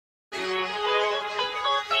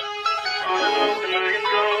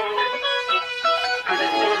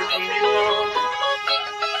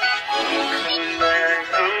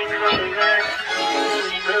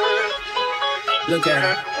Look at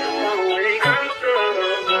her.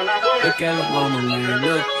 Look at her mama, man.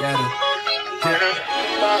 Look at her.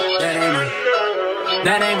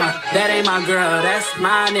 That ain't my girl. That's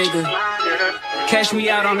my nigga. Catch me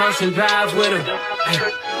out on Ocean Drive with her.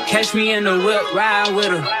 Catch me in the whip, ride with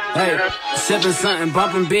her. Hey, sipping something,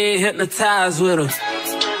 bumping big, hypnotized with her.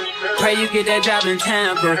 Pray you get that job in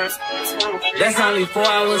Tampa. That's only 4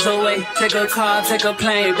 hours away. Take a car, take a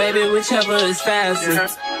plane, baby, whichever is faster.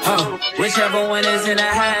 Oh, whichever one is in the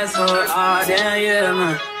hassle. Oh, damn, yeah,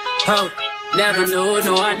 man. Oh, never knew,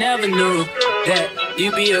 no, I never knew that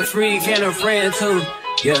you be a freak and a friend too.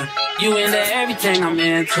 Yeah, you into everything I'm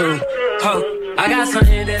into. Oh, I got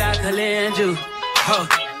something that I could lend you. Oh,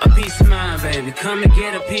 a peace of mind, baby. Come and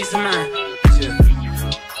get a peace of mind. Yeah.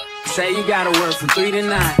 Say you gotta work from 3 to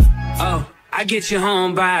 9. Oh, I get you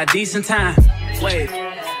home by a decent time. Wait,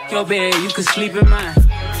 your bed, you can sleep in mine.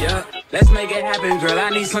 Yeah, let's make it happen, girl. I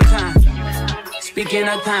need some time. Speaking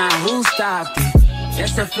of time, who stopped it?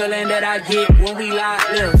 That's the feeling that I get when we lock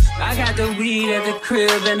lips. I got the weed at the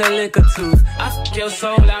crib and the liquor too. I fuck your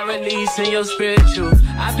soul, I release in your spiritual.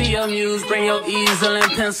 I be your muse, bring your easel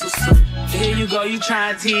and pencils too. Here you go, you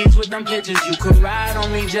try and tease with them pictures. You could ride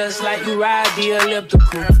on me just like you ride the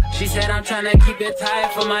elliptical. She said I'm tryna keep it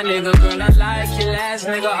tight for my nigga. Girl, I like your last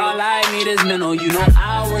nigga, all I need is mental. You know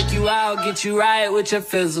I'll work you out, get you right with your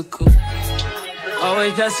physical.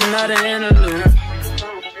 Always just another interlude.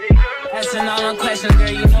 Asking all them questions, girl,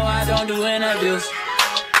 you know I don't do interviews.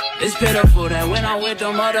 It's pitiful that when I'm with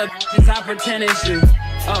them other bitches, I pretend it's you.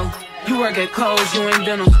 Oh, you work at Kohl's, you in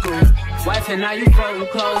dental school. Wife and now you folding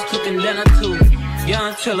clothes, cooking dinner too.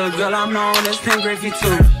 Young chiller, girl, I'm known as Pin Griffey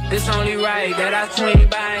too. It's only right that I swing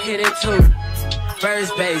by and hit it too.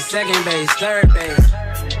 First base, second base, third base.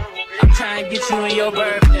 I'm trying to get you in your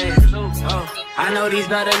birthday. Oh, I know these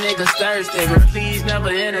other niggas thirsty, but please never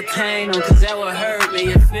entertain them, cause that would hurt me,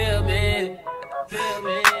 you feel me? Feel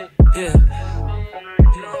me? Yeah.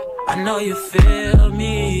 I know you feel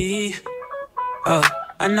me. Oh,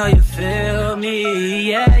 I know you feel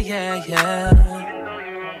me. Yeah, yeah, yeah.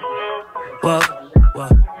 Whoa, whoa.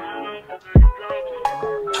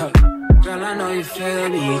 Huh. Girl, I know you feel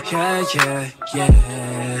me. Yeah, yeah,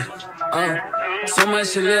 yeah. Oh, so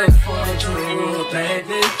much to live for, too,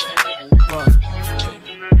 baby. Whoa.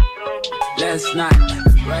 Let's not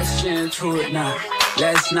rush into it now.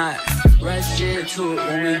 Let's not rush into it.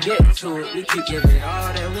 When we get to it, we can give it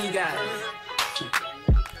all that we got.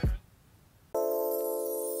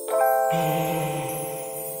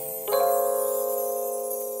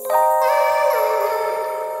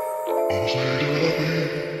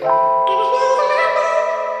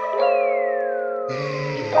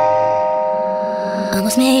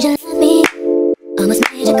 Almost made you love me, almost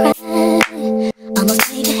made you cry, almost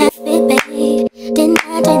made you happy, baby. Didn't I?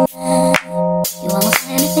 You almost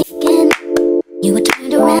had me thinking you were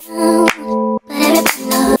turned around, but everybody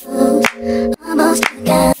knows, almost to the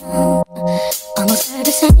ground. Almost heard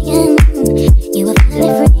her saying you were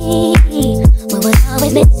finally free. What was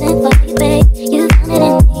always missing for you, babe? You found it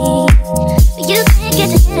in me, but you can't get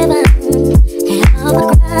to heaven, head over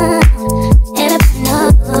the ground. Everybody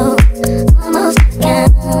knows, almost to the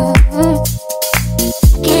ground.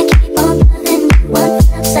 I can't keep on loving you, one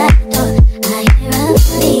foot outside the door. I hear a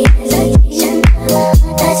funny hesitation, but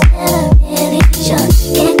that's never really sure.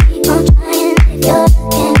 Can't keep on trying if you're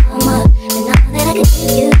looking for more than all that I can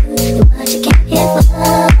give you. And what you came here for,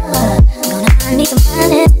 I'm gonna find me some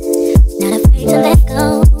honest, not afraid to let go.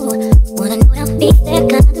 Wanna know how feet they're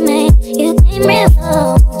kind to me. You came real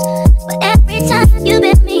close, but every time you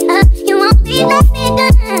build me up, you won't be let me down.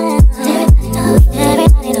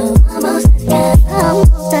 Everybody knows, almost at the ground,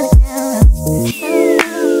 almost at the ground.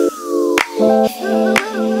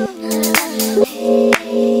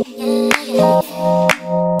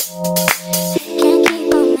 Can't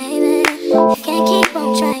keep on, baby. Can't keep on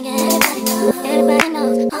trying. Everybody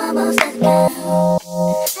knows, almost at the ground.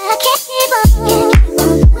 I can't keep on,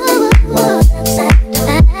 upside.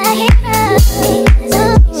 I hear a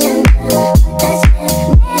hesitation, but that's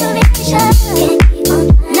never really sure. Can't keep on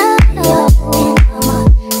trying, no, can't go more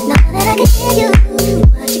than all that I can tell you.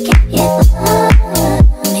 What you can't get for.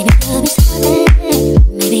 Maybe you'll be starving,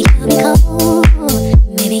 maybe you'll be cold,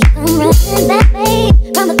 maybe you come running back, babe,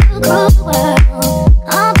 from the cruel world.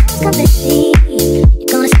 Almost completely,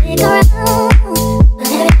 you're gonna stick around, but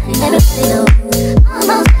everybody knows,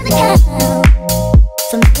 almost to the ground.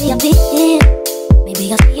 So maybe I'll be here, maybe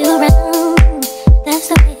I'll see you around. That's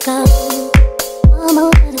the way it goes,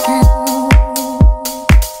 almost to the ground.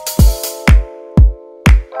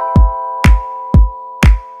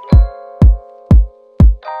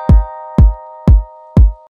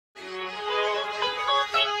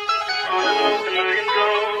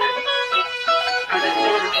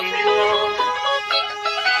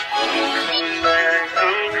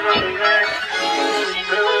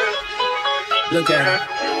 Look at her.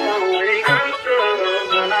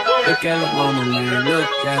 Look at her mama, man.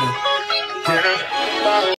 Look at her.